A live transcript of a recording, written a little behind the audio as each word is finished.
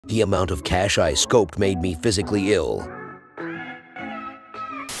The amount of cash I scoped made me physically ill.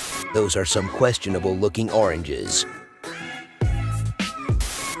 Those are some questionable-looking oranges.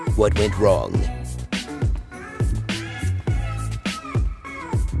 What went wrong?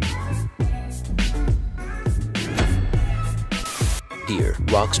 Dear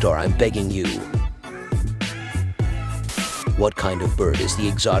Rockstar, I'm begging you. What kind of bird is the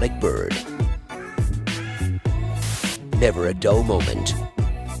exotic bird? Never a dull moment.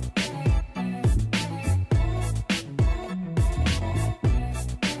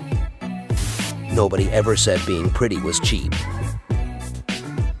 Nobody ever said being pretty was cheap.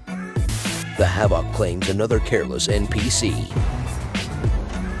 The Havoc claims another careless NPC.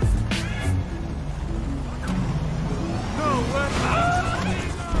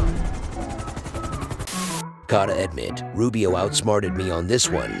 Gotta admit, Rubio outsmarted me on this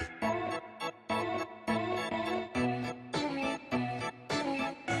one.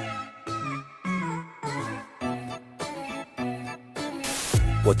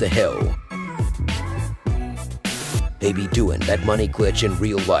 What the hell? They be doing that money glitch in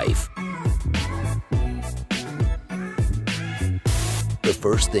real life. The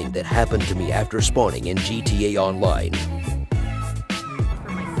first thing that happened to me after spawning in GTA Online.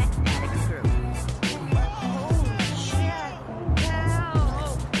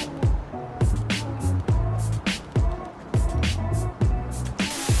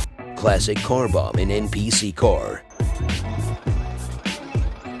 Classic car bomb in NPC car.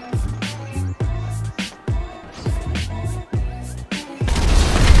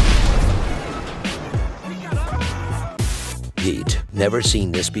 Yeet, never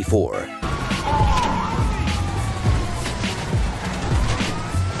seen this before.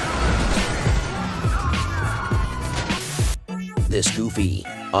 This goofy,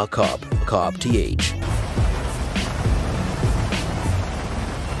 a cop th.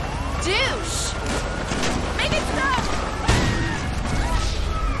 Douche! Make it stop!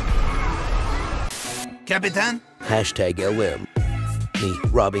 Capitan? Hashtag LM. Me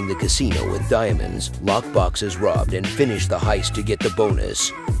robbing the casino with diamonds, lockboxes robbed, and finish the heist to get the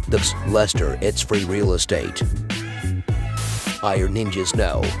bonus. Looks Lester, it's free real estate. Iron ninjas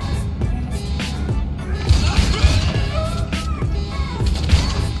now.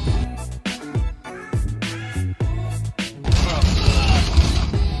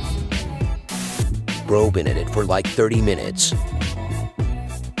 Bro been at it for like 30 minutes.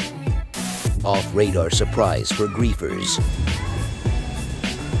 Off-radar surprise for griefers.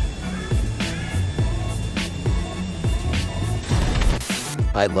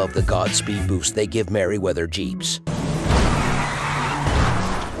 I love the Godspeed boost they give Merryweather Jeeps.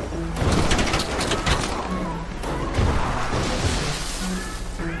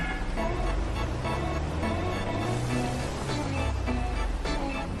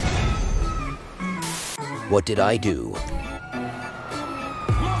 What did I do?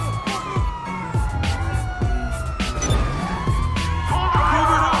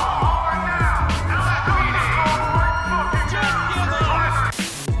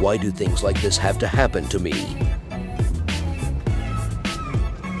 Why do things like this have to happen to me?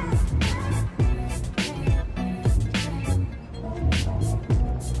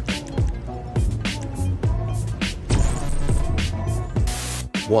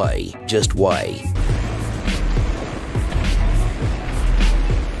 Why? Just why?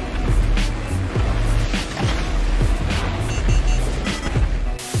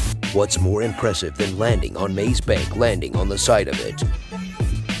 What's more impressive than landing on Maze Bank, landing on the side of it?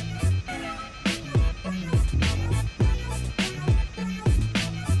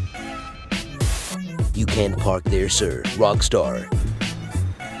 You can't park there, sir. Rockstar.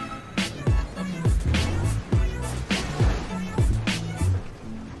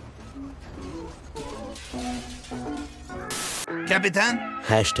 Capitan?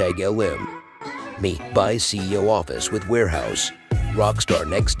 Hashtag LM. Me buy CEO office with warehouse. Rockstar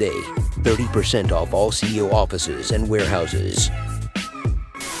next day. 30% off all CEO offices and warehouses.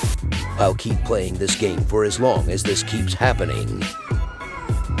 I'll keep playing this game for as long as this keeps happening.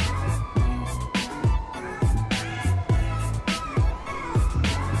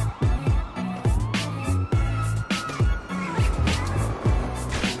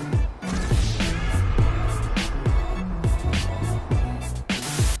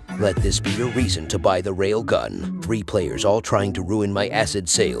 Let this be your reason to buy the railgun. 3 players all trying to ruin my acid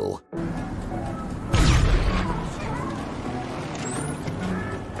sale.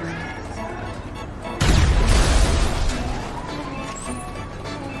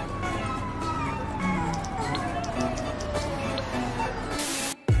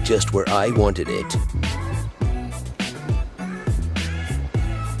 Just where I wanted it.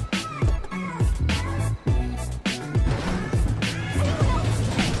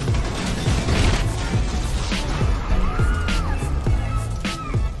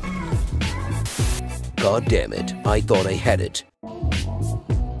 God damn it, I thought I had it.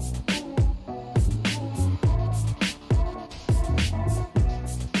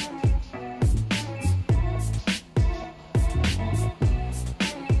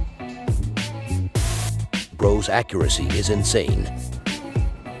 Bro's accuracy is insane.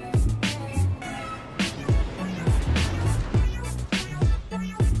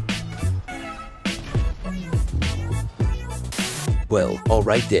 Well,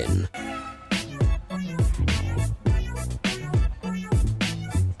 alright then.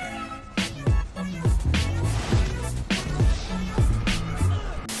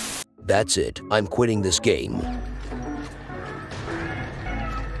 That's it, I'm quitting this game.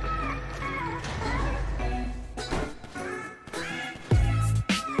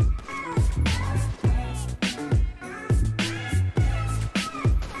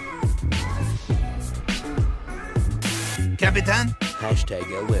 Capitan? Hashtag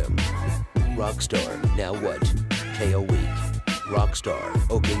LM. Rockstar, now what? KO week. Rockstar,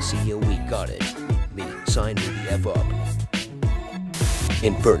 okay, see you week, got it. Me, sign me the F up.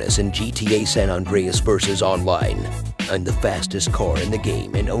 Infernus and GTA San Andreas versus online. I'm the fastest car in the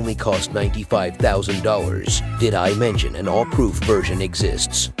game and only cost $95,000. Did I mention an all-proof version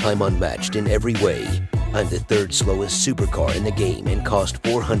exists? I'm unmatched in every way. I'm the third slowest supercar in the game and cost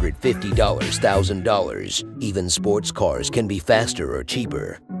 $450,000. Even sports cars can be faster or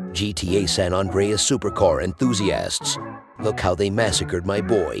cheaper. GTA San Andreas supercar enthusiasts. Look how they massacred my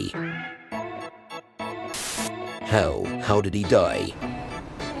boy. How did he die?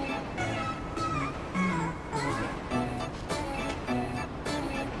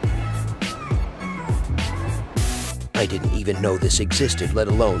 I didn't even know this existed, let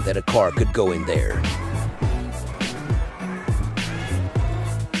alone that a car could go in there.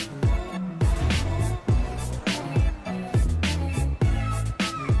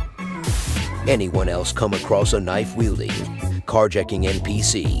 Anyone else come across a knife-wielding, carjacking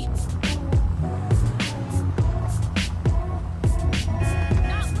NPC?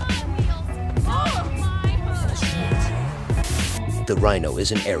 The Rhino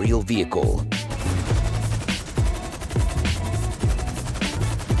is an aerial vehicle.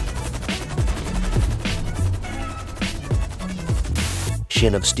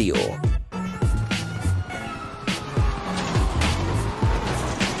 Shin of Steel.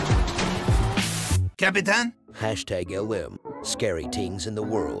 Capitan? Hashtag LM. Scary things in the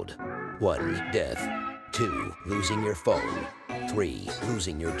world. 1. Death. 2. Losing your phone. 3.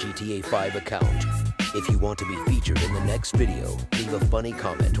 Losing your GTA 5 account. If you want to be featured in the next video, leave a funny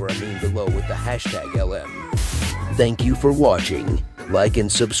comment or a meme below with the hashtag LM. Thank you for watching. Like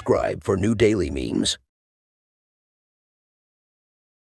and subscribe for new daily memes.